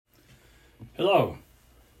Hello,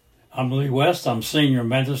 I'm Lee West. I'm Senior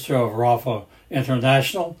Minister of Rapha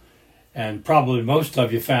International, and probably most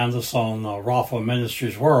of you found us on Rapha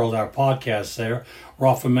Ministries World, our podcast there,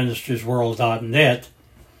 raphaministriesworld.net.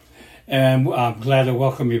 And I'm glad to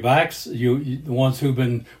welcome you back, you the ones who've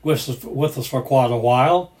been with us for quite a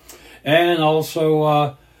while, and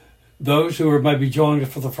also those who are maybe joining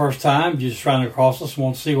us for the first time, just running across us and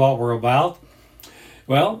want to see what we're about.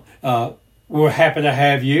 Well, we're happy to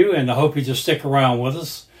have you, and I hope you just stick around with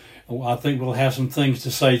us. I think we'll have some things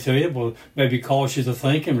to say to you. We'll maybe cause you to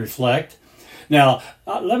think and reflect. Now,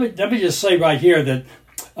 let me just say right here that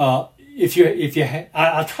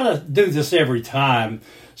I try to do this every time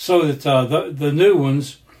so that the new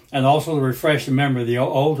ones and also to refresh the memory of the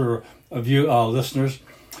older of you listeners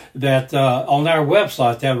that on our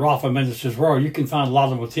website, that Rapha Ministries World, you can find a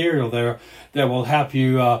lot of material there that will help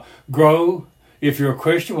you grow. If you're a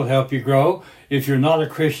Christian, it will help you grow. If you're not a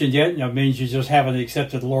Christian yet, that means you just haven't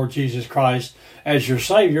accepted the Lord Jesus Christ as your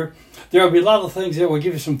Savior. There will be a lot of things that will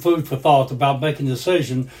give you some food for thought about making a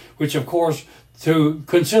decision, which, of course, to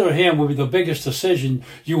consider Him will be the biggest decision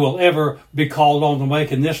you will ever be called on to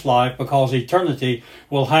make in this life, because eternity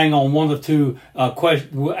will hang on one of two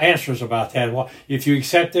answers about that. If you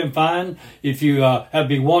accept Him, fine. If you that'd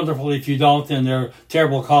be wonderful. If you don't, then there are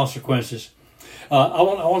terrible consequences. I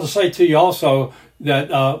want to say to you also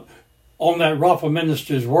that on that Rapha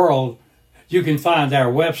Ministries World, you can find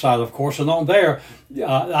our website, of course, and on there,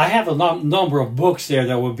 I have a number of books there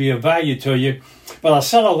that will be of value to you. But I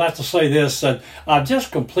said all that to say this, that I've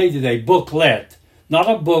just completed a booklet, not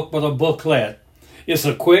a book, but a booklet. It's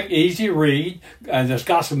a quick, easy read, and it's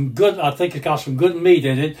got some good, I think it's got some good meat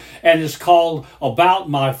in it, and it's called About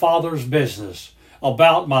My Father's Business.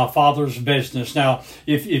 About My Father's Business. Now,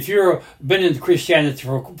 if you've been in Christianity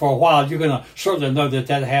for a while, you're going to certainly know that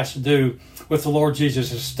has to do with the Lord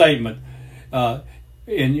Jesus' statement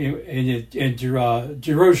in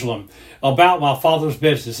Jerusalem about my Father's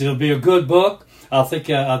business. It'll be a good book. I'm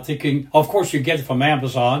thinking, of course, you get it from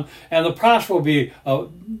Amazon, and the price will be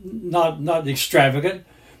not extravagant,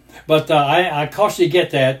 but I caution you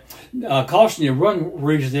get that. Caution you. One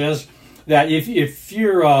reason is that if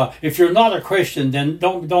you're not a Christian, then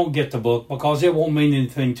don't get the book, because it won't mean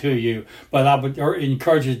anything to you. But I would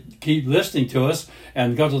encourage you to keep listening to us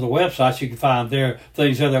and go to the website. You can find there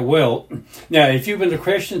things that will. Now, if you've been a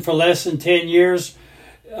Christian for less than 10 years,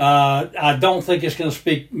 I don't think it's going to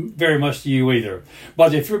speak very much to you either.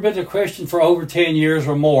 But if you've been a Christian for over 10 years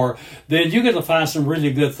or more, then you're going to find some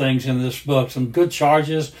really good things in this book, some good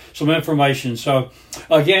charges, some information. So,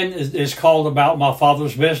 again, it's called About My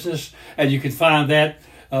Father's Business, and you can find that.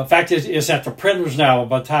 In fact, it's at the printers now.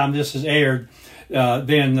 By the time this is aired,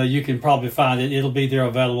 then you can probably find it. It'll be there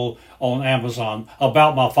available on Amazon,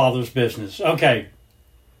 About My Father's Business. Okay.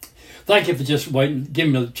 Thank you for just waiting,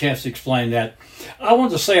 giving me a chance to explain that. I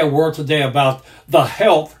want to say a word today about the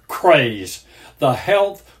health craze. The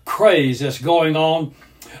health craze that's going on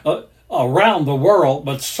around the world,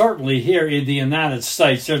 but certainly here in the United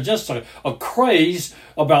States. There's just a craze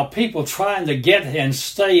about people trying to get and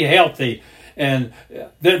stay healthy. And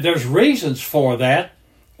there's reasons for that.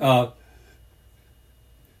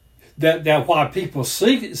 That why people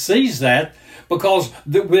sees that, because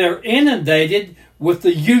they're inundated with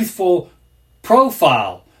the youthful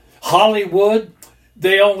profile. Hollywood,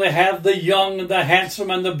 they only have the young and the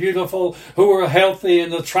handsome and the beautiful who are healthy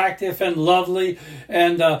and attractive and lovely,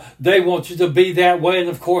 and they want you to be that way. And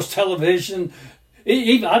of course, television,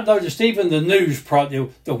 even I've noticed even the news,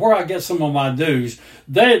 where I get some of my news,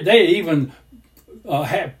 they even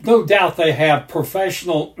have, no doubt they have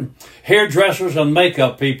professional hairdressers and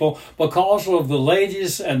makeup people, because of the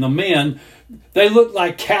ladies and the men. They look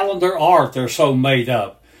like calendar art. They're so made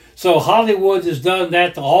up. So Hollywood has done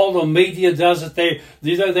that. All the media does it. They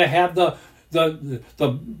have the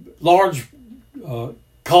large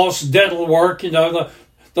cost dental work. The $30,000,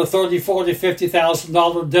 $40,000,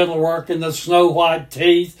 $50,000 dental work and the snow white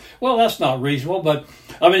teeth. Well, that's not reasonable, but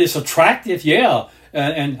I mean it's attractive, yeah.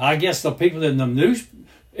 And I guess the people in the news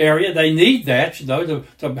area, they need that, to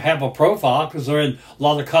have a profile, because they're in a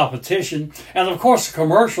lot of competition. And of course, the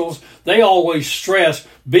commercials, they always stress,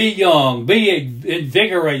 be young, be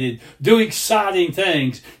invigorated, do exciting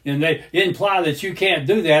things. And they imply that you can't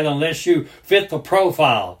do that unless you fit the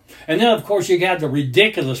profile. And then, of course, you got the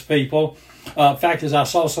ridiculous people. In fact, as I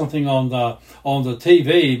saw something on the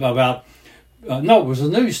TV about, it was a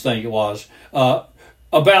news thing, it was,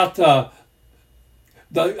 about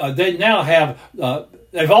they now have...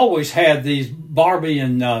 They've always had these Barbie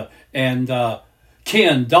and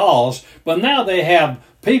Ken dolls, but now they have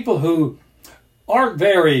people who aren't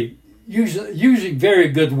very using very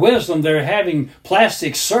good wisdom, they're having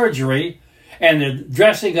plastic surgery and they're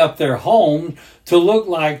dressing up their home to look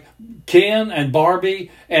like Ken and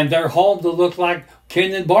Barbie, and their home to look like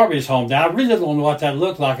Ken and Barbie's home. Now, I really don't know what that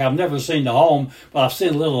looked like. I've never seen the home, but I've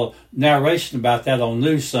seen a little narration about that on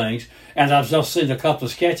news things, and I've just seen a couple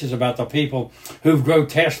of sketches about the people who've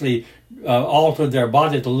grotesquely altered their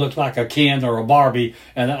body to look like a Ken or a Barbie,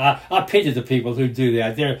 and I pity the people who do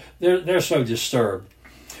that. They're so disturbed.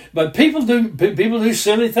 But people do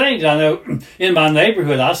silly things. I know in my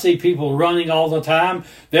neighborhood, I see people running all the time.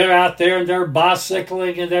 They're out there and they're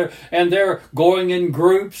bicycling and they're going in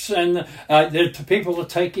groups, and people are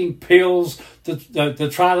taking pills to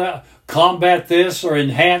try to combat this or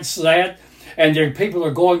enhance that. And people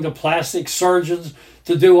are going to plastic surgeons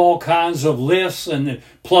to do all kinds of lifts and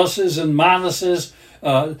pluses and minuses.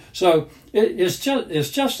 So it's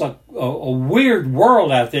just a weird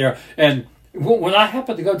world out there. And when I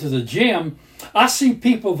happen to go to the gym, I see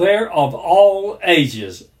people there of all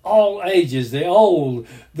ages, the old,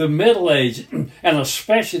 the middle-aged, and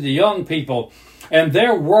especially the young people. And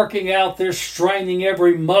they're working out, they're straining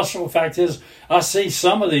every muscle. In fact, I see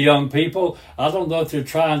some of the young people, I don't know if they're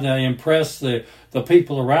trying to impress the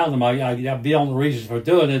people around them. I'd be on the reasons for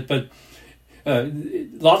doing it, but a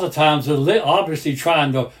lot of times they're obviously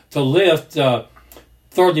trying to lift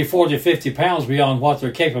 30, 40, 50 pounds beyond what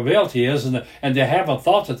their capability is, and they haven't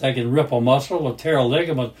thought that they can rip a muscle or tear a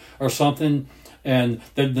ligament or something, and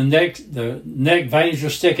the neck veins are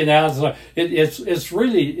sticking out. It's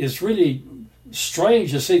really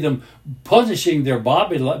strange to see them punishing their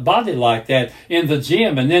body like that in the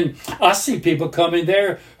gym. And then I see people coming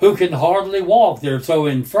there who can hardly walk. They're so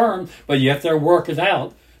infirm, but yet they're working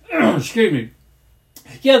out. Excuse me.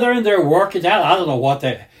 Yeah, they're in there working out. I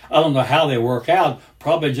don't know how they work out.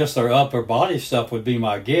 Probably just their upper body stuff would be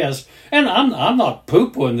my guess. And I'm not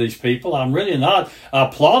poo-pooing these people. I'm really not. I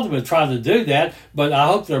applaud them for trying to do that, but I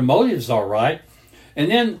hope their motives are right. And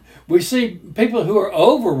then we see people who are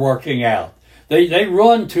overworking out. They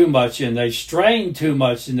run too much and they strain too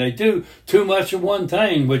much and they do too much of one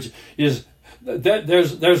thing, which is that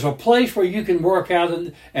there's a place where you can work out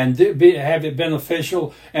and have it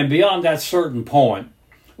beneficial, and beyond that certain point,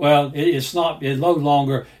 well, it no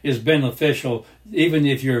longer is beneficial, even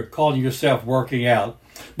if you're calling yourself working out.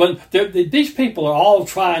 But these people are all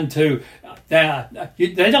trying to,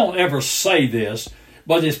 they don't ever say this,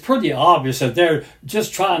 but it's pretty obvious that they're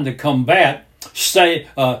just trying to combat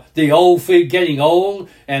the old feet getting old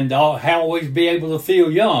and how always be able to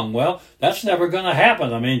feel young. Well, that's never going to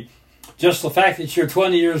happen. I mean, just the fact that you're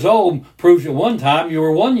 20 years old proves at one time you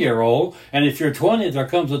were 1 year old. And if you're 20, there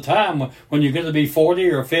comes a time when you're going to be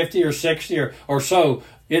 40 or 50 or 60 or so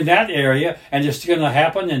in that area. And it's going to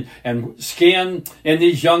happen. And skin in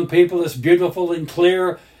these young people is beautiful and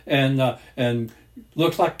clear and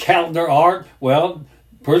looks like calendar art. Well,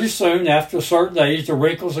 pretty soon, after a certain age, the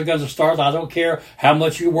wrinkles are going to start. I don't care how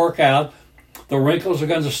much you work out. The wrinkles are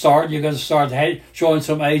going to start. You're going to start showing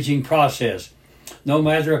some aging process, no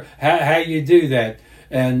matter how you do that.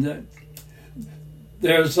 And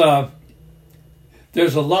there's a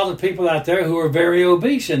lot of people out there who are very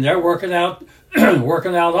obese, and they're working out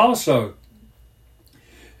also.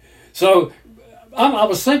 So I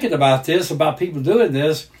was thinking about this, about people doing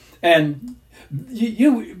this, and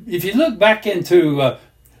if you look back into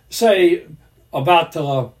say about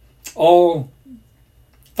 500 or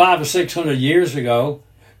 600 years ago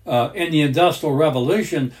in the Industrial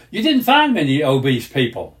Revolution, you didn't find many obese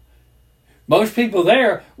people. Most people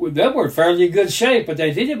they were in fairly good shape, but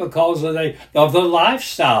they did it because of the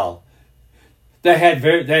lifestyle. They had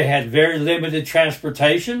very limited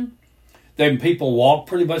transportation. Then people walked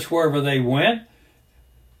pretty much wherever they went.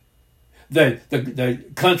 The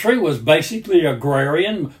country was basically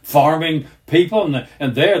agrarian, farming people,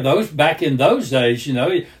 and back in those days,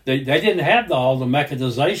 they didn't have all the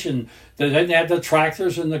mechanization. They didn't have the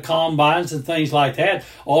tractors and the combines and things like that.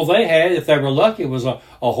 All they had, if they were lucky, was a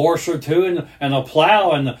horse or two and a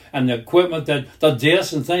plow and the equipment, the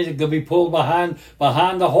discs and things that could be pulled behind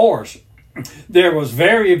the horse. There was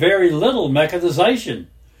very, very little mechanization.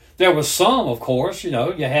 There was some, of course. You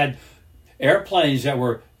had airplanes that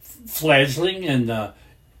were fledgling, and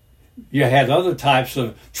you had other types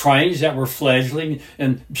of trains that were fledgling,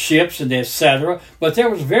 and ships and etc. But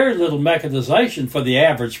there was very little mechanization for the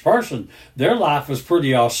average person. Their life was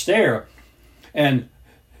pretty austere, and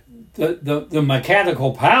the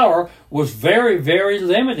mechanical power was very, very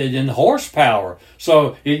limited in horsepower.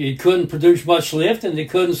 So it couldn't produce much lift, and it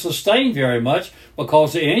couldn't sustain very much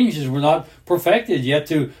because the engines were not perfected yet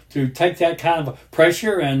to take that kind of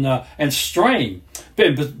pressure and strain.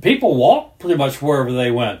 But people walked pretty much wherever they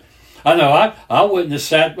went. I know I witnessed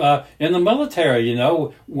that in the military. You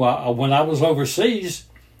know, when I was overseas,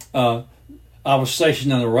 I was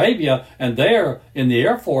stationed in Arabia, and there in the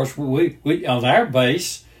Air Force, we on our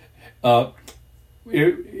base, they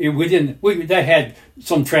had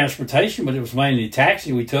some transportation, but it was mainly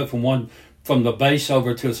taxi. We took from the base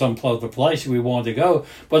over to some other place we wanted to go.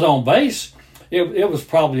 But on base, it was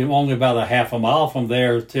probably only about a half a mile from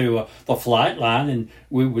there to the flight line, and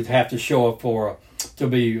we would have to show up to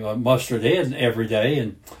be mustered in every day,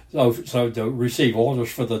 and so to receive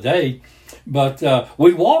orders for the day. But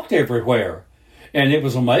we walked everywhere, and it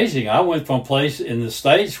was amazing. I went from a place in the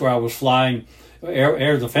States where I was flying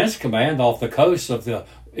Air Defense Command off the coast of the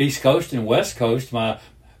East Coast and West Coast,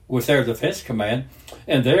 with Air Defense Command,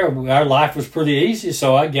 and there our life was pretty easy.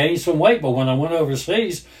 So I gained some weight, but when I went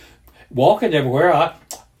overseas, walking everywhere,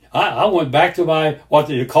 I went back to my what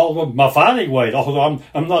they call my fighting weight. Although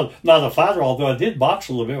I'm not a fighter, although I did box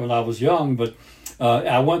a little bit when I was young, but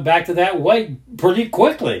I went back to that weight pretty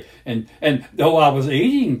quickly. And though I was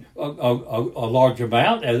eating a large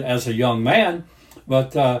amount as a young man,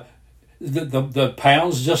 but the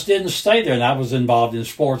pounds just didn't stay there. And I was involved in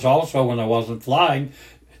sports also when I wasn't flying.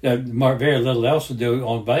 Very little else to do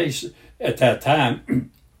on base at that time.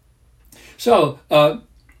 So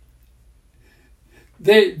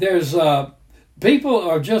there's people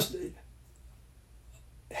are just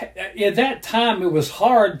at that time it was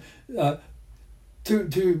hard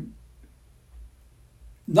to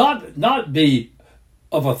not be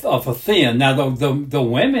of a thin. Now the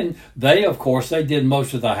women, they of course they did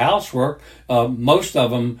most of the housework. Most of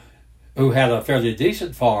them who had a fairly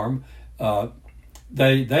decent farm.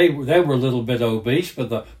 They were a little bit obese,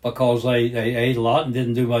 but because they ate a lot and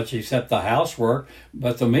didn't do much except the housework.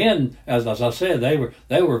 But the men, as I said,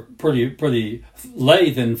 they were pretty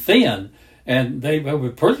lithe and thin, and they were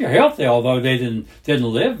pretty healthy. Although they didn't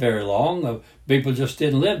live very long, people just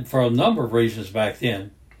didn't live for a number of reasons back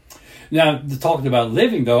then. Now, talking about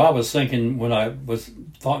living, though, I was thinking when I was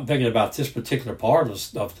thinking about this particular part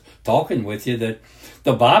of talking with you that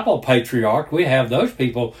the Bible patriarch, we have those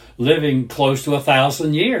people living close to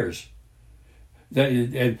 1,000 years.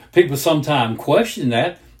 And people sometimes question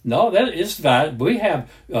that. No, that is valid. We have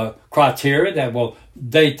criteria that will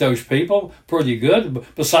date those people pretty good.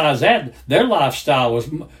 Besides that, their lifestyle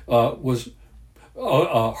was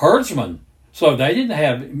herdsmen. So they didn't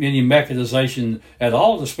have any mechanization at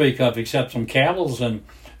all to speak of, except some camels and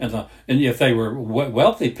if they were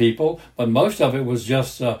wealthy people. But most of it was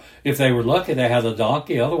just if they were lucky, they had a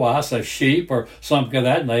donkey. Otherwise, a sheep or something of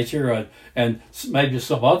that nature, and maybe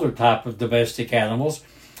some other type of domestic animals.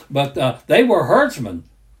 But they were herdsmen,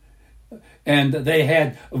 and they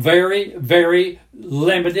had very, very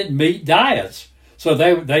limited meat diets. So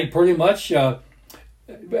they pretty much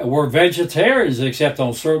were vegetarians, except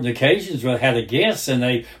on certain occasions where they had a guest and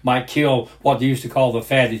they might kill what they used to call the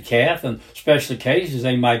fatted calf, and special occasions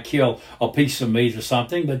they might kill a piece of meat or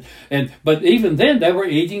something. But even then they were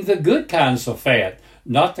eating the good kinds of fat,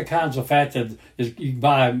 not the kinds of fat that you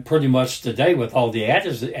buy pretty much today with all the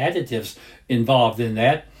additives involved in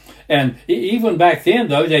that. And even back then,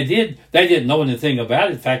 though, they didn't know anything about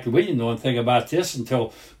it. In fact, we didn't know anything about this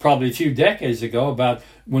until probably a few decades ago, about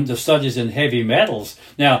when the studies in heavy metals.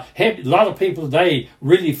 Now, a lot of people today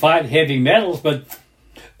really fight heavy metals, but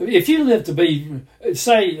if you live to be,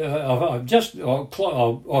 say, just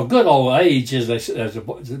a good old age, as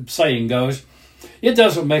the saying goes, it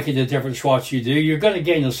doesn't make any difference what you do. You're going to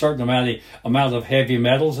gain a certain amount of heavy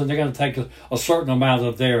metals, and they're going to take a certain amount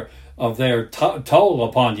of their toll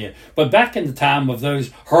upon you. But back in the time of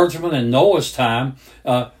those herdsmen in Noah's time,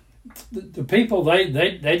 the people they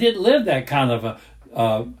didn't live that kind of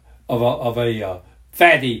a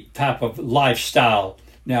fatty type of lifestyle.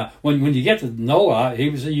 Now, when you get to Noah, he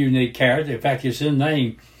was a unique character. In fact, his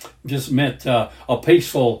name just meant a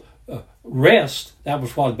peaceful rest. That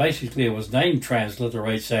was what basically it was name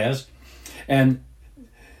transliterates as, and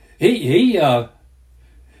he was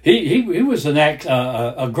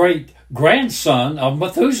a great grandson of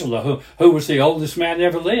Methuselah, who was the oldest man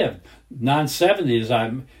ever lived,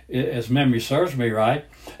 970, as memory serves me right.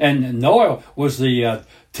 And Noah was the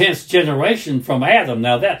 10th generation from Adam.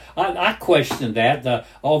 Now that I question that,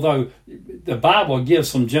 although the Bible gives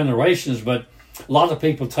some generations, but a lot of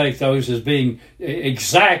people take those as being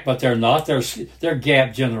exact, but they're not. They're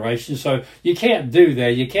gap generations, so you can't do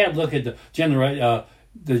that. You can't look at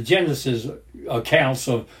the Genesis accounts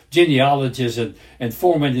of genealogies and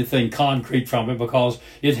form anything concrete from it, because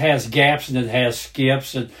it has gaps and it has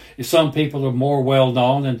skips, and some people are more well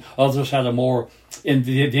known and others had a more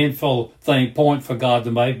eventful point for God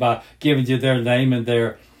to make by giving you their name and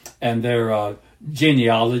their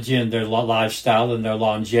genealogy and their lifestyle and their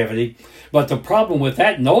longevity. But the problem with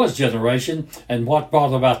that Noah's generation and what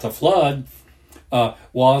brought about the flood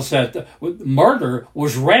was that murder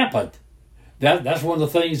was rampant. That's one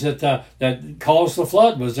of the things that caused the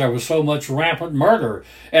flood, was there was so much rampant murder,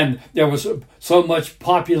 and there was so much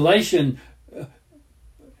population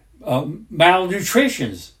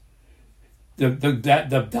malnutritions. They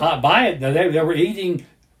were eating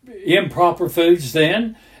improper foods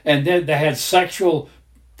then, and then they had sexual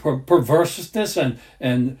perverseness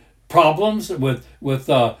and problems with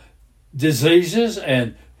diseases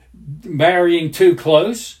and marrying too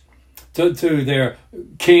close to their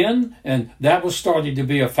kin, and that was starting to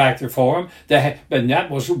be a factor for them. And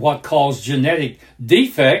that was what caused genetic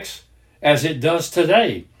defects as it does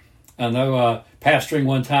today. I know pastoring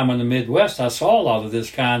one time in the Midwest, I saw a lot of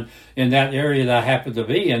this kind in that area that I happened to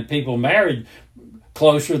be in. People married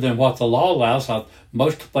closer than what the law allows.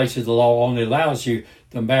 Most places the law only allows you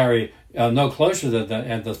to marry no closer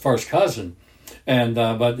than the first cousin. And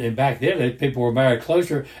but back then people were married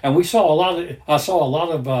closer, and I saw a lot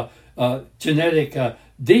of genetic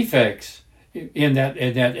defects in that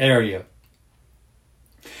area.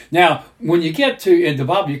 Now, when you get to, in the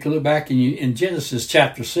Bible, you can look back in Genesis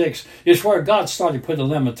chapter 6, it's where God started putting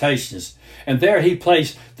limitations. And there he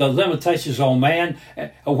placed the limitations on man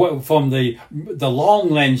from the long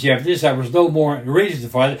longevities. There was no more reason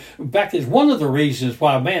for it. In fact, it's one of the reasons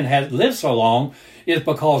why man had lived so long is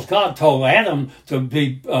because God told Adam to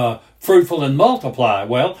be fruitful and multiply.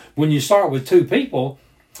 Well, when you start with two people,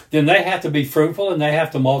 then they have to be fruitful and they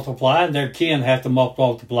have to multiply, and their kin have to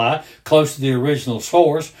multiply close to the original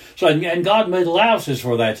source. So, and God made allowances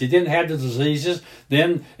for that. You didn't have the diseases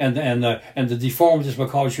then and the deformities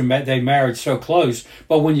because they married so close.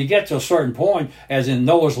 But when you get to a certain point, as in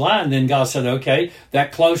Noah's line, then God said, okay,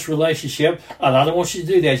 that close relationship, I don't want you to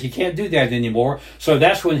do that. You can't do that anymore. So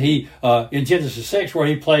that's when he, in Genesis 6, where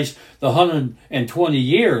he placed the 120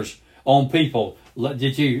 years on people.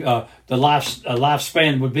 The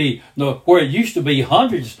lifespan would be where it used to be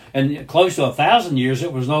hundreds and close to 1,000 years.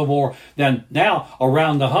 It was no more than now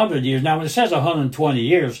around 100 years. Now, when it says 120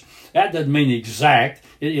 years, that doesn't mean exact.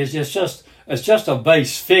 It's just a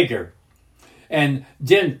base figure. And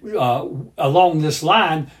then along this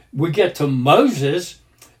line, we get to Moses,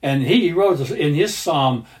 and he wrote in his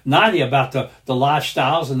Psalm 90 about the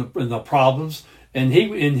lifestyles and the problems. And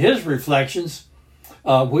he, in his reflections,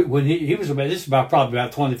 when he was about, this is probably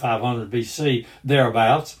about 2500 BC,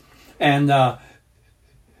 thereabouts, and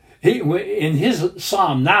in his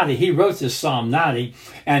Psalm 90, he wrote this Psalm 90,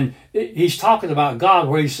 and he's talking about God,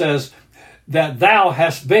 where he says that thou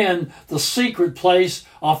hast been the secret place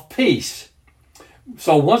of peace.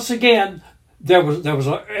 So once again, there was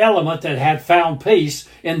an element that had found peace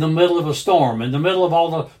in the middle of a storm, in the middle of all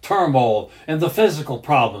the turmoil and the physical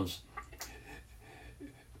problems.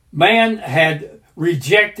 Man had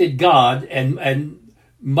rejected God and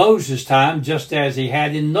Moses' time, just as he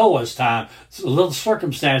had in Noah's time. So little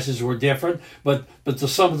circumstances were different, but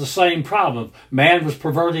some of the same problems. Man was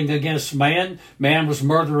perverting against man. Man was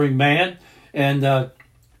murdering man, and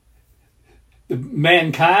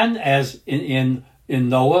mankind, as in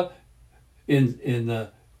Noah,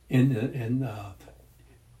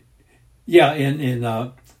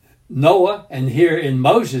 Noah, and here in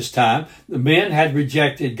Moses' time, the men had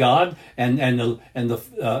rejected God and the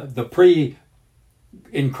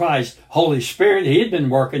in Christ Holy Spirit. He had been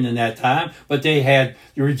working in that time, but they had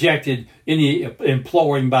rejected any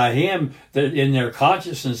imploring by Him that in their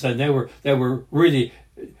consciousness, and they were really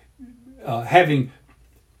having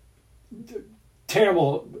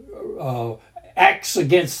terrible acts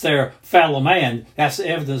against their fellow man. That's the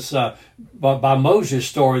evidence by Moses'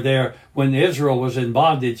 story there when Israel was in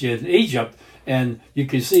bondage in Egypt, and you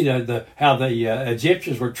can see how the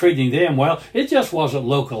Egyptians were treating them. Well, it just wasn't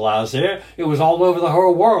localized there; it was all over the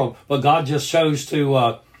whole world. But God just chose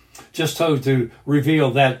to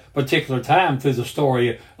reveal that particular time through the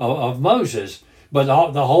story of Moses. But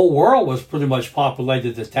the whole world was pretty much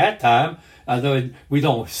populated at that time. Although we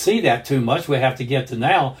don't see that too much, we have to get to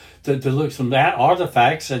now to look some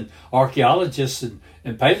artifacts and archaeologists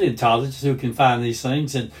and paleontologists who can find these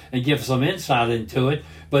things and give some insight into it.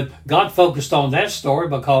 But God focused on that story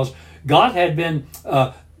because God had been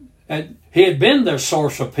He had been their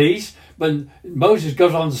source of peace. But Moses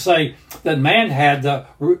goes on to say that man had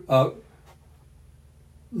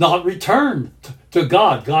not returned to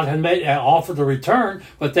God. God had made an offer to return,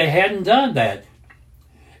 but they hadn't done that,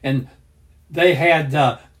 and they had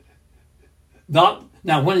not.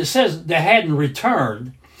 Now, when it says they hadn't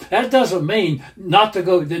returned, that doesn't mean not to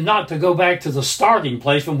go back to the starting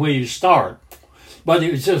place from where you start. But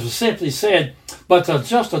it was just simply said but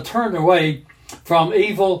just to turn away from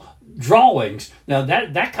evil drawings. Now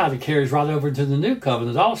that kind of carries right over into the new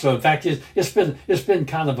covenant also. In fact, it's been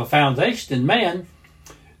kind of a foundation in man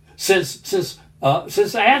since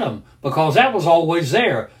Adam, because that was always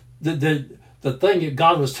there. The thing that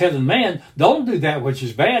God was telling man, don't do that which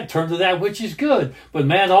is bad, turn to that which is good. But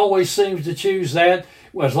man always seems to choose that.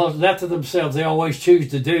 As long as left to themselves, they always choose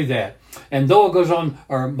to do that. And though it goes on,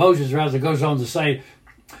 or Moses rather goes on to say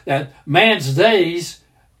that man's days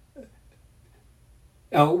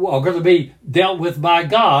are going to be dealt with by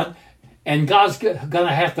God, and God's going to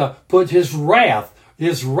have to put His wrath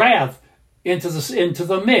into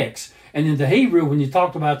the mix. And in the Hebrew, when you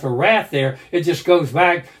talked about the wrath there, it just goes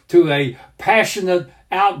back to a passionate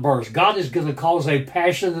outburst. God is going to cause a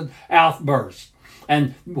passionate outburst.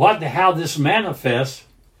 And how this manifests,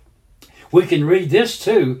 we can read this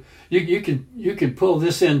too. You can pull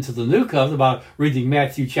this into the New Covenant by reading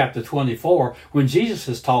Matthew chapter 24, when Jesus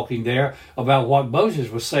is talking there about what Moses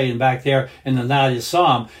was saying back there in the 90th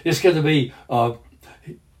Psalm. It's going to be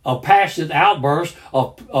a passionate outburst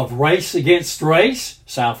of race against race.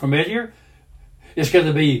 Sound familiar? It's going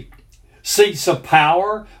to be seats of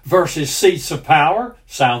power versus seats of power.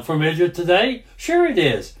 Sound familiar today? Sure it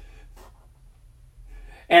is.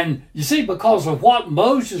 And you see, because of what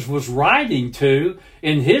Moses was writing to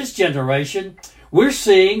in his generation, we're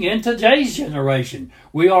seeing in today's generation.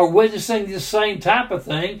 We are witnessing the same type of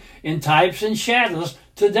thing in types and shadows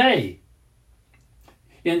today.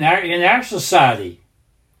 In our society,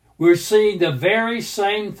 we're seeing the very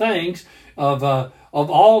same things of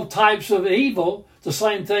all types of evil, the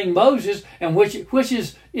same thing Moses, and which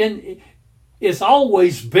is it's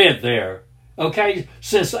always been there. Okay,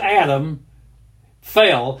 since Adam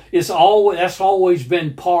fell, that's always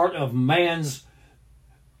been part of man's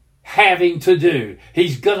having to do.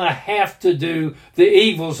 He's gonna have to do the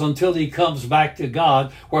evils until he comes back to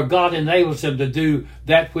God, where God enables him to do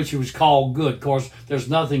that which was called good. Of course, there's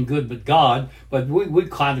nothing good but God, but we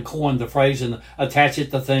kind of coined the phrase and attach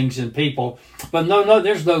it to things and people. But no,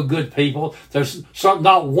 there's no good people. There's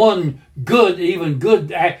not one good, even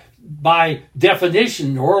good by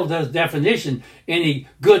definition, the world's definition. Any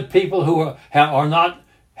good people who are not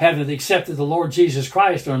haven't accepted the Lord Jesus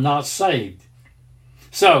Christ are not saved.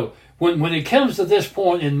 So when it comes to this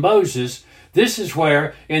point in Moses, this is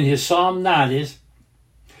where in his Psalm 90s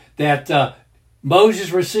that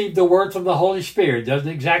Moses received the word from the Holy Spirit. Doesn't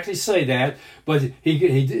exactly say that, but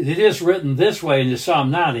it is written this way in the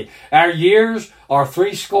Psalm 90. Our years are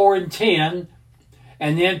 70,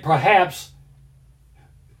 and then perhaps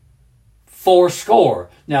 80.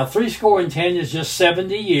 Now 70 is just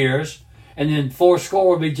 70 years, and then 80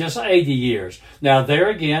 would be just 80 years. Now there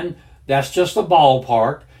again, that's just a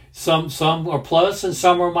ballpark. Some are plus and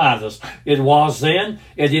some are minus. It was then,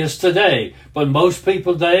 it is today. But most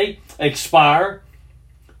people today expire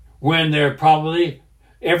when they're probably,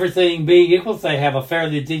 everything being equal, if they have a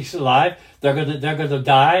fairly decent life, they're gonna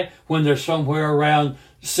die when they're somewhere around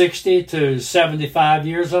 60 to 75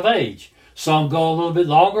 years of age. Some go a little bit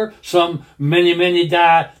longer. Some many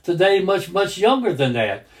die today much younger than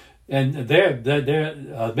that. And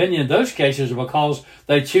many in those cases are because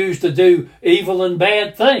they choose to do evil and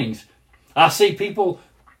bad things. I see people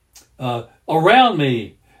around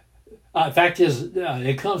me. In fact,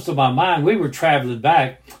 it comes to my mind. We were traveling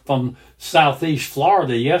back from southeast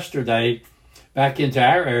Florida yesterday, back into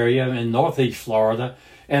our area in northeast Florida.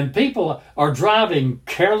 And people are driving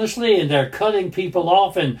carelessly, and they're cutting people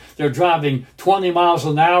off, and they're driving 20 miles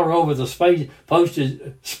an hour over the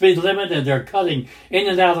posted speed limit, and they're cutting in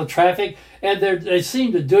and out of traffic. And they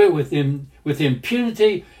seem to do it with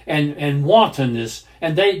impunity and wantonness,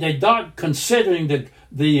 and they not considering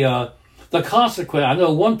the consequence. I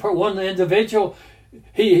know one individual.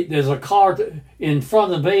 There's a car in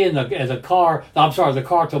front of me, and the car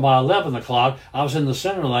to my 11 o'clock. I was in the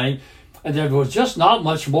center lane. And there was just not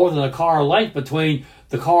much more than a car length between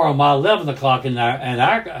the car on my 11 o'clock and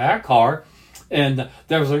our car. And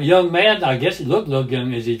there was a young man, I guess he looked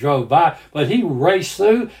young as he drove by, but he raced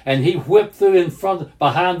through and he whipped through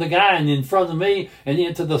behind the guy and in front of me and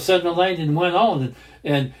into the center lane and went on.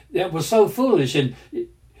 And it was so foolish. And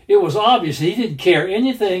it was obvious he didn't care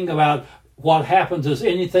anything about what happened to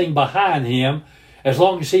anything behind him, as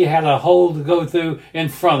long as he had a hole to go through in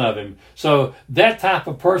front of him. So that type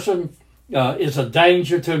of person is a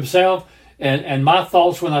danger to himself. And my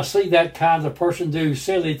thoughts when I see that kind of person do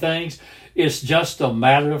silly things, it's just a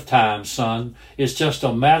matter of time, son. It's just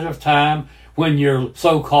a matter of time when your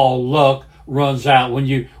so-called luck runs out, when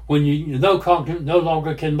you no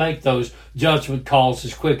longer can make those judgment calls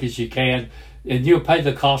as quick as you can, and you'll pay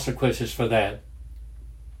the consequences for that.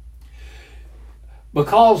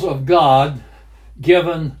 because of God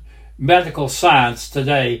given medical science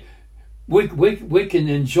today, we can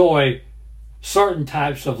enjoy certain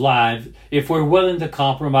types of life if we're willing to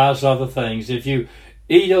compromise other things. If you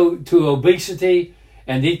eat to obesity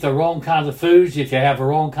and eat the wrong kind of foods, if you have the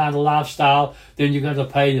wrong kind of lifestyle, then you're going to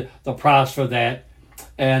pay the price for that,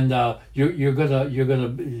 and you're gonna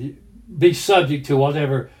be subject to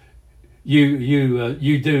whatever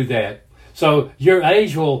you do that. So your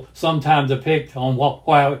age will sometimes depict on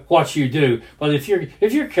what you do. But if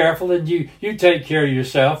you're careful and you take care of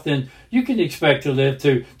yourself, then you can expect to live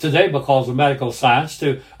to today, because of medical science,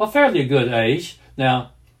 to a fairly good age.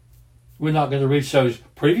 Now, we're not going to reach those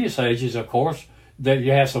previous ages, of course. That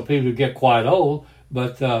you have some people who get quite old,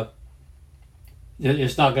 but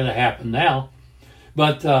it's not going to happen now.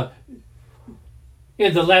 But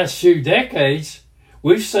in the last few decades,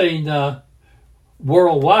 we've seen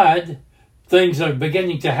worldwide things are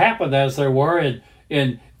beginning to happen as there were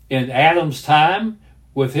in Adam's time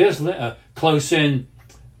with his close in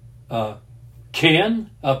kin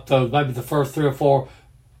up to maybe the first 300 or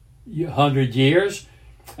 400 years.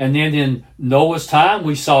 And then in Noah's time,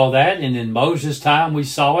 we saw that. And in Moses' time, we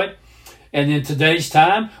saw it. And in today's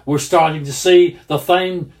time, we're starting to see the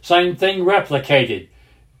same thing replicated.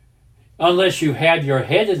 Unless you have your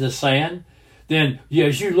head in the sand, then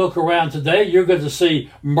as you look around today, you're going to see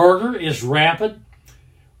murder is rampant.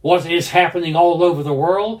 What is happening all over the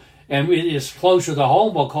world, and it is closer to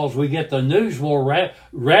home because we get the news more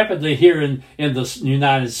rapidly here in the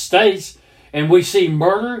United States, and we see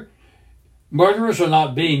murder. Murderers are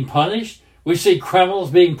not being punished. We see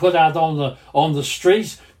criminals being put out on the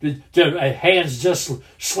streets, their hands just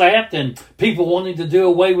slapped, and people wanting to do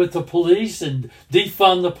away with the police and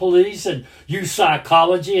defund the police and use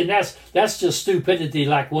psychology, and that's just stupidity.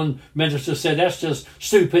 Like one minister said, that's just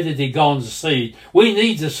stupidity gone to seed. We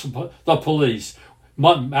need the police.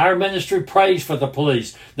 Our ministry prays for the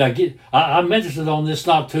police. Now, I ministered on this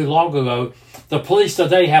not too long ago. The police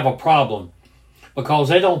today have a problem because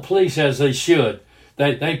they don't police as they should.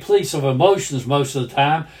 They police of emotions most of the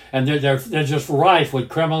time, and they're just rife with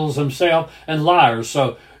criminals themselves and liars.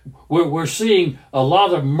 So we're seeing a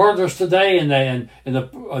lot of murders today, and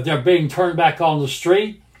they're being turned back on the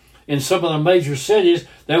street. In some of the major cities,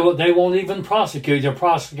 they won't even prosecute. They're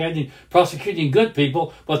prosecuting good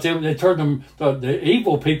people, but they turn the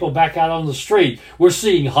evil people back out on the street. We're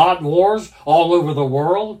seeing hot wars all over the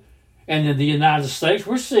world. And in the United States,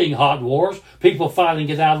 we're seeing hot wars, people fighting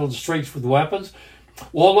it out on the streets with weapons.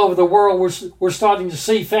 All over the world, we're starting to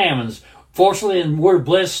see famines. Fortunately, and we're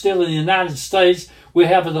blessed still in the United States, we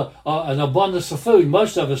have an abundance of food.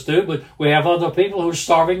 Most of us do, but we have other people who are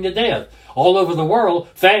starving to death. All over the world,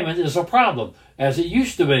 famine is a problem, as it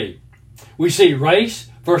used to be. We see race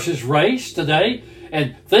versus race today,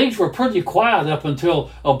 and things were pretty quiet up until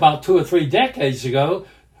about 2 or 3 decades ago.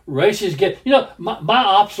 Races my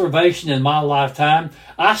observation in my lifetime,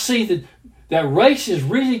 I see that races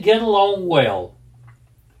really get along well.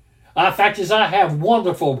 In fact, as I have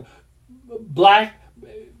wonderful black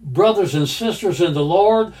brothers and sisters in the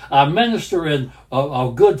Lord, I minister in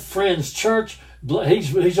a good friend's church.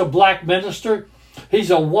 He's a black minister. He's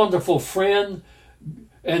a wonderful friend.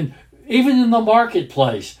 And even in the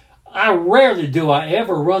marketplace, I rarely do I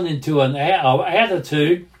ever run into an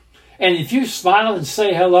attitude. And if you smile and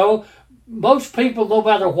say hello, most people, no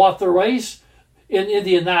matter what the race, in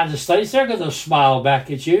the United States, they're going to smile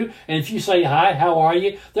back at you. And if you say, hi, how are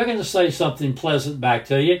you? They're going to say something pleasant back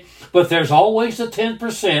to you. But there's always the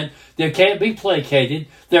 10% that can't be placated.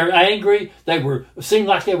 They're angry. Seem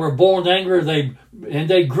like they were born angry, and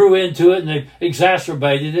they grew into it, and they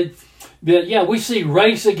exacerbated it. But yeah, we see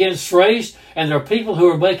race against race, and there are people who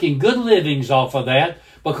are making good livings off of that,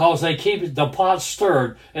 because they keep the pot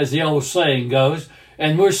stirred, as the old saying goes.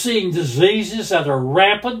 And we're seeing diseases that are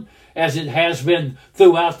rampant, as it has been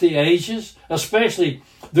throughout the ages, especially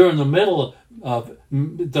during the middle of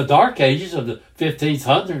the dark ages of the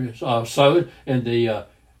 1500s or so,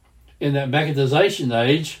 in that mechanization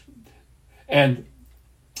age. And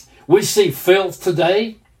we see filth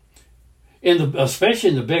today,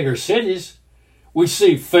 especially in the bigger cities. We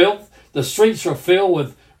see filth. The streets are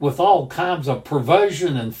filled with all kinds of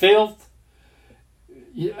perversion and filth.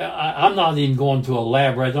 I'm not even going to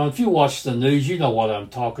elaborate on it. If you watch the news, you know what I'm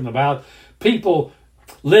talking about. People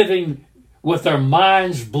living with their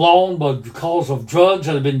minds blown because of drugs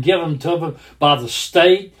that have been given to them by the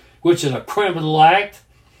state, which is a criminal act.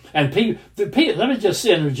 And let me just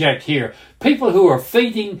interject here. People who are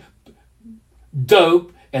feeding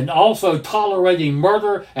dope and also tolerating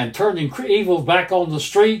murder and turning evil back on the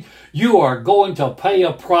street, you are going to pay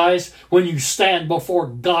a price when you stand before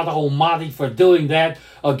God Almighty for doing that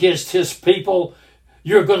against His people.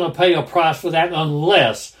 You're going to pay a price for that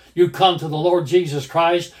unless you come to the Lord Jesus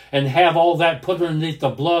Christ and have all that put underneath the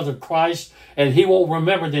blood of Christ, and He won't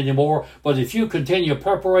remember it anymore. But if you continue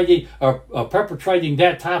perpetrating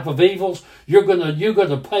that type of evils, you're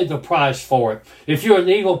gonna pay the price for it. If you're an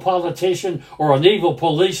evil politician or an evil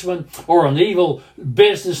policeman or an evil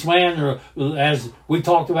businessman, or as we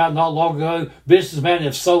talked about not long ago, businessmen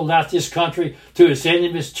have sold out this country to its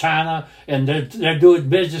enemies, China, and they're doing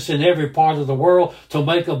business in every part of the world to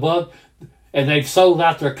make a buck. And they've sold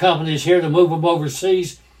out their companies here to move them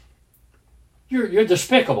overseas. You're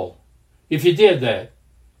despicable if you did that.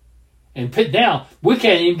 And now, we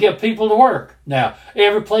can't even get people to work. Now,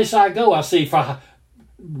 every place I go, I see for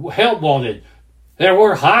help wanted.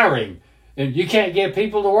 We're hiring, and you can't get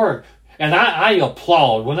people to work. And I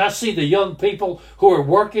applaud when I see the young people who are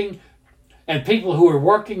working, and people who are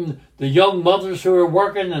working, the young mothers who are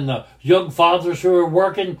working, and the young fathers who are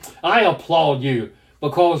working. I applaud you,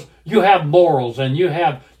 because you have morals and you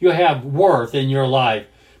have worth in your life.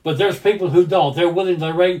 But there's people who don't. They're willing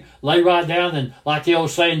to lay right down and, like the old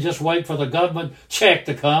saying, just wait for the government check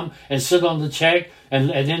to come and sit on the check and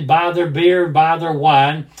then buy their beer and buy their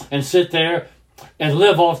wine and sit there and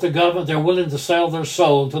live off the government. They're willing to sell their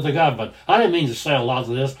soul to the government. I didn't mean to say a lot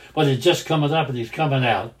of this, but it's just coming up and it's coming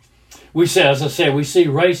out. As I said, we see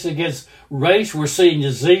race against race. We're seeing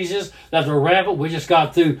diseases that are rampant. We just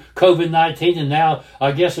got through COVID-19, and now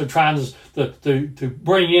I guess they're trying to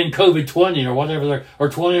bring in COVID-20 or whatever, or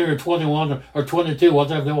 20 or 21 or 22,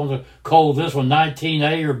 whatever they want to call this one,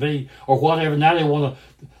 19A or B or whatever. Now they want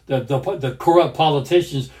to, the corrupt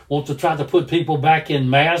politicians want to try to put people back in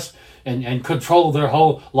masks and control their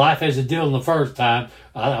whole life as they did in the first time.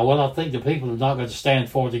 I think the people are not going to stand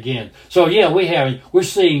for it again. So yeah, we're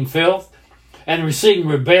seeing filth, and we're seeing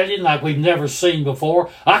rebellion like we've never seen before.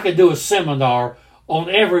 I could do a seminar on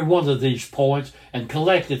every one of these points and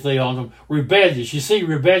collectively on them. Rebellious. You see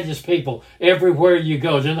rebellious people everywhere you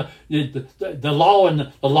go. The law and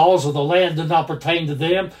the laws of the land do not pertain to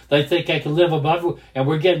them. They think they can live above it. And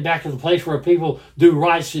we're getting back to the place where people do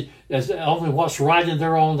right as only what's right in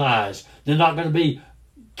their own eyes. They're not going to be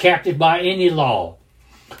captive by any law.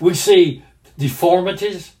 We see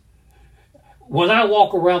deformities. When I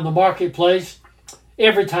walk around the marketplace,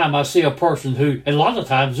 every time I see a person who, and a lot of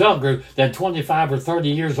times younger than 25 or 30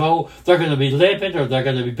 years old, they're going to be limping, or they're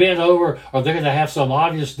going to be bent over, or they're going to have some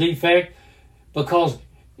obvious defect, because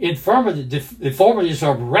deformities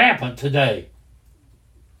are rampant today.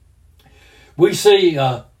 We see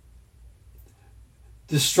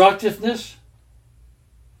destructiveness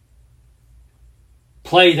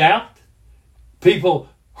played out, people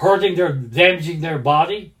damaging their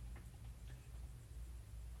body.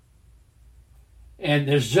 And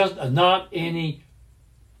there's just not any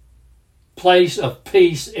place of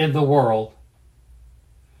peace in the world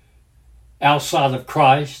outside of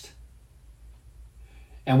Christ.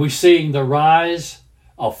 And we're seeing the rise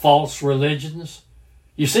of false religions.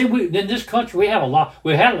 You see, in this country we have a lot.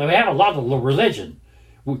 We have a lot of religion.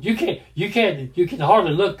 You can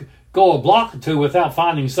hardly go a block or two without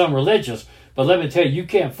finding some religious. But let me tell you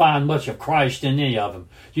can't find much of Christ in any of them.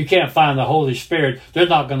 You can't find the Holy Spirit. They're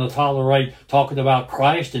not going to tolerate talking about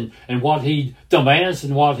Christ and what He demands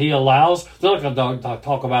and what He allows. They're not going to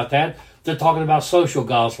talk about that. They're talking about social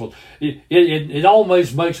gospel. It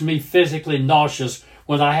almost makes me physically nauseous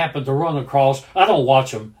when I happen to run across. I don't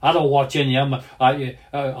watch them. I don't watch any of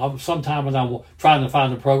them. Sometime when I'm trying to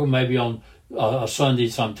find a program, maybe on a Sunday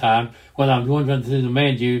sometime, when I'm going through the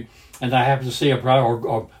menu, and I happen to see a program,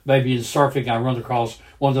 or maybe in surfing, I run across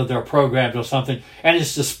one of their programs or something, and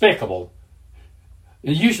it's despicable.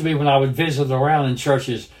 It used to be when I would visit around in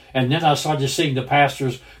churches, and then I started seeing the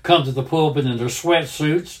pastors come to the pulpit in their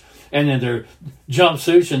sweatsuits and in their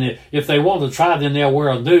jumpsuits, and if they want to try, then they'll wear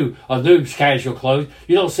a new casual clothes.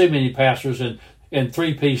 You don't see many pastors in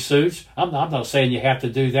three-piece suits. I'm not saying you have to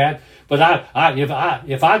do that, but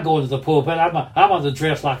if I go into the pulpit, I'm going to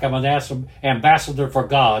dress like I'm an ambassador for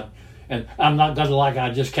God. And I'm not going to like I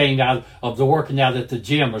just came out of the working out at the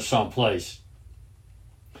gym or someplace.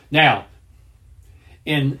 Now,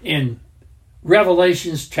 in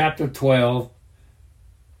Revelations chapter 12,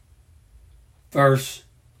 verse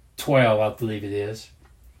 12, I believe it is,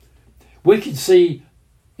 we can see,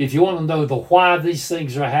 if you want to know the why these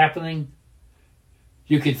things are happening,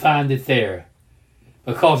 you can find it there.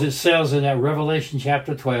 Because it says in that Revelation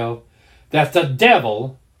chapter 12 that the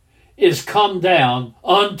devil is come down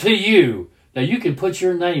unto you. Now you can put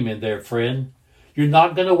your name in there, friend. You're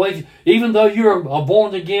not going to wait. Even though you're a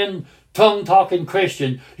born-again, tongue-talking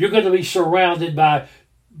Christian, you're going to be surrounded by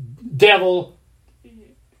devil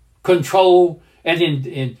control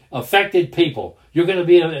and affected people. You're going to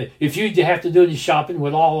be, if you have to do any shopping,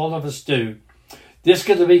 what all of us do, this is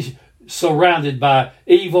going to be surrounded by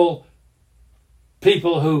evil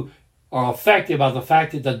people who are affected by the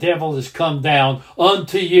fact that the devil has come down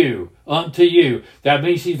unto you. That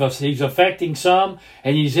means he's affecting some,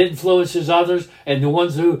 and he's influences others, and the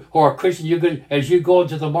ones who are Christian, as you go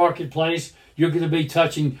into the marketplace, you're going to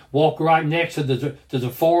be walk right next to the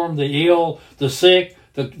deformed, the ill, the sick,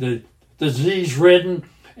 the disease-ridden,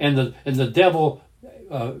 and the devil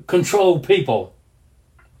controlled people.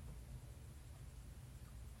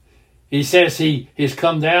 He says he has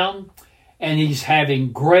come down, and he's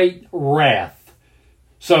having great wrath.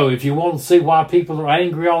 So if you want to see why people are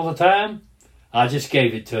angry all the time, I just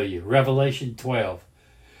gave it to you. Revelation 12.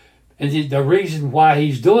 And the reason why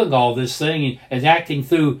he's doing all this thing and acting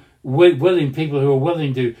through willing people who are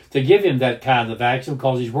willing to give him that kind of action,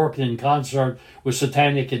 because he's working in concert with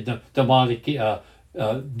satanic and demonic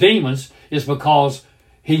demons, is because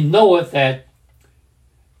he knoweth that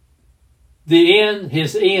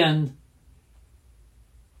his end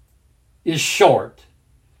is short.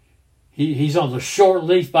 He's on the short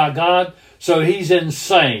leash by God, so he's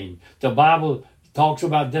insane. The Bible talks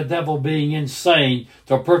about the devil being insane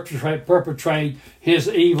to perpetrate his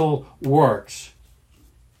evil works.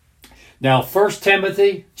 Now, 1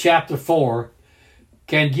 Timothy chapter 4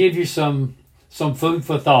 can give you some food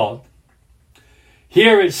for thought.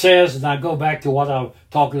 Here it says, and I go back to what I was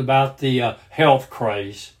talking about, the health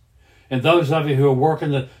craze. And those of you who are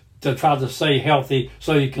working to try to stay healthy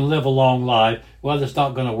so you can live a long life, well, it's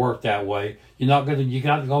not going to work that way. You're not going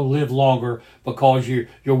to live longer because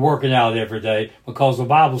you're working out every day, because the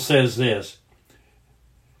Bible says this,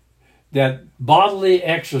 that bodily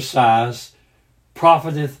exercise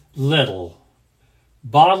profiteth little.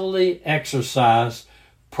 Bodily exercise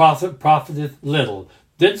profiteth little.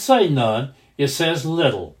 Didn't say none, it says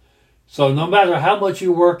little. So no matter how much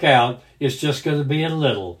you work out, it's just going to be a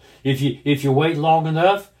little. If you wait long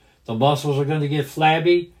enough, the muscles are going to get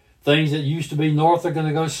flabby. Things that used to be north are going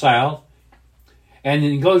to go south. And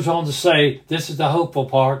then it goes on to say, this is the hopeful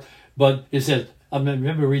part, but it says, let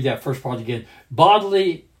me read that first part again.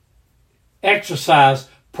 Bodily exercise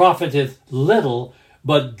profiteth little,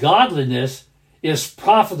 but godliness is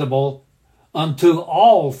profitable unto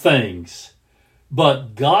all things.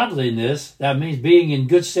 But godliness, that means being in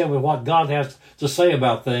good stead with what God has to say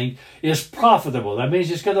about things, is profitable. That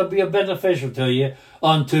means it's going to be beneficial to you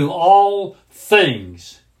unto all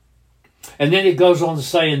things. And then it goes on to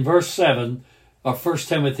say in verse 7 of 1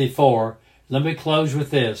 Timothy 4, let me close with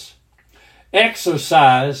this.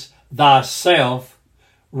 Exercise thyself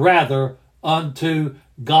rather unto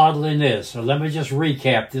godliness. So let me just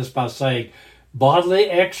recap this by saying, bodily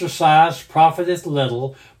exercise profiteth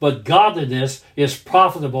little, but godliness is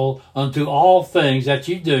profitable unto all things that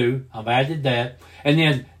you do. I've added that. And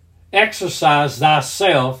then exercise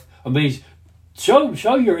thyself, means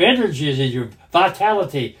show your energies and your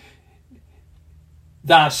vitality,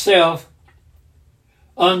 thyself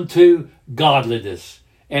unto godliness.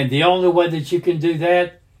 And the only way that you can do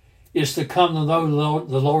that is to come to know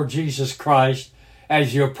the Lord Jesus Christ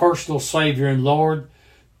as your personal Savior and Lord.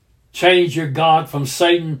 Change your God from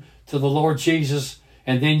Satan to the Lord Jesus,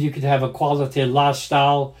 and then you can have a quality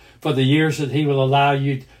lifestyle for the years that he will allow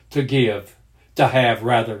you to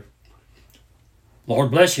have.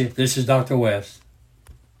 Lord bless you. This is Dr. West.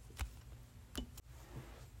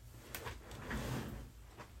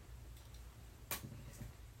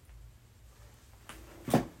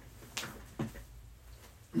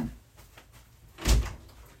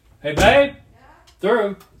 Hey, babe. Yeah?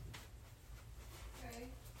 Through.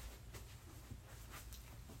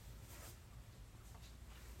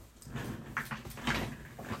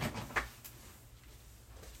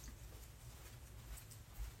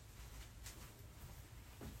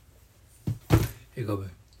 Here you go, babe.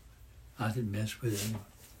 I didn't mess with it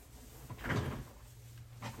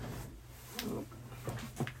anyway.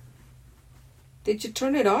 Did you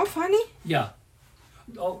turn it off, honey? Yeah.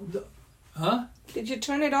 Oh, huh? Did you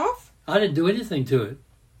turn it off? I didn't do anything to it.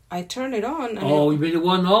 I turned it on. Oh, you mean it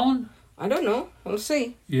wasn't on? I don't know. We'll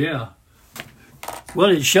see. Yeah. Well,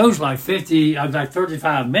 it shows like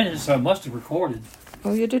 35 minutes, so it must have recorded.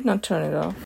 Oh, you did not turn it off.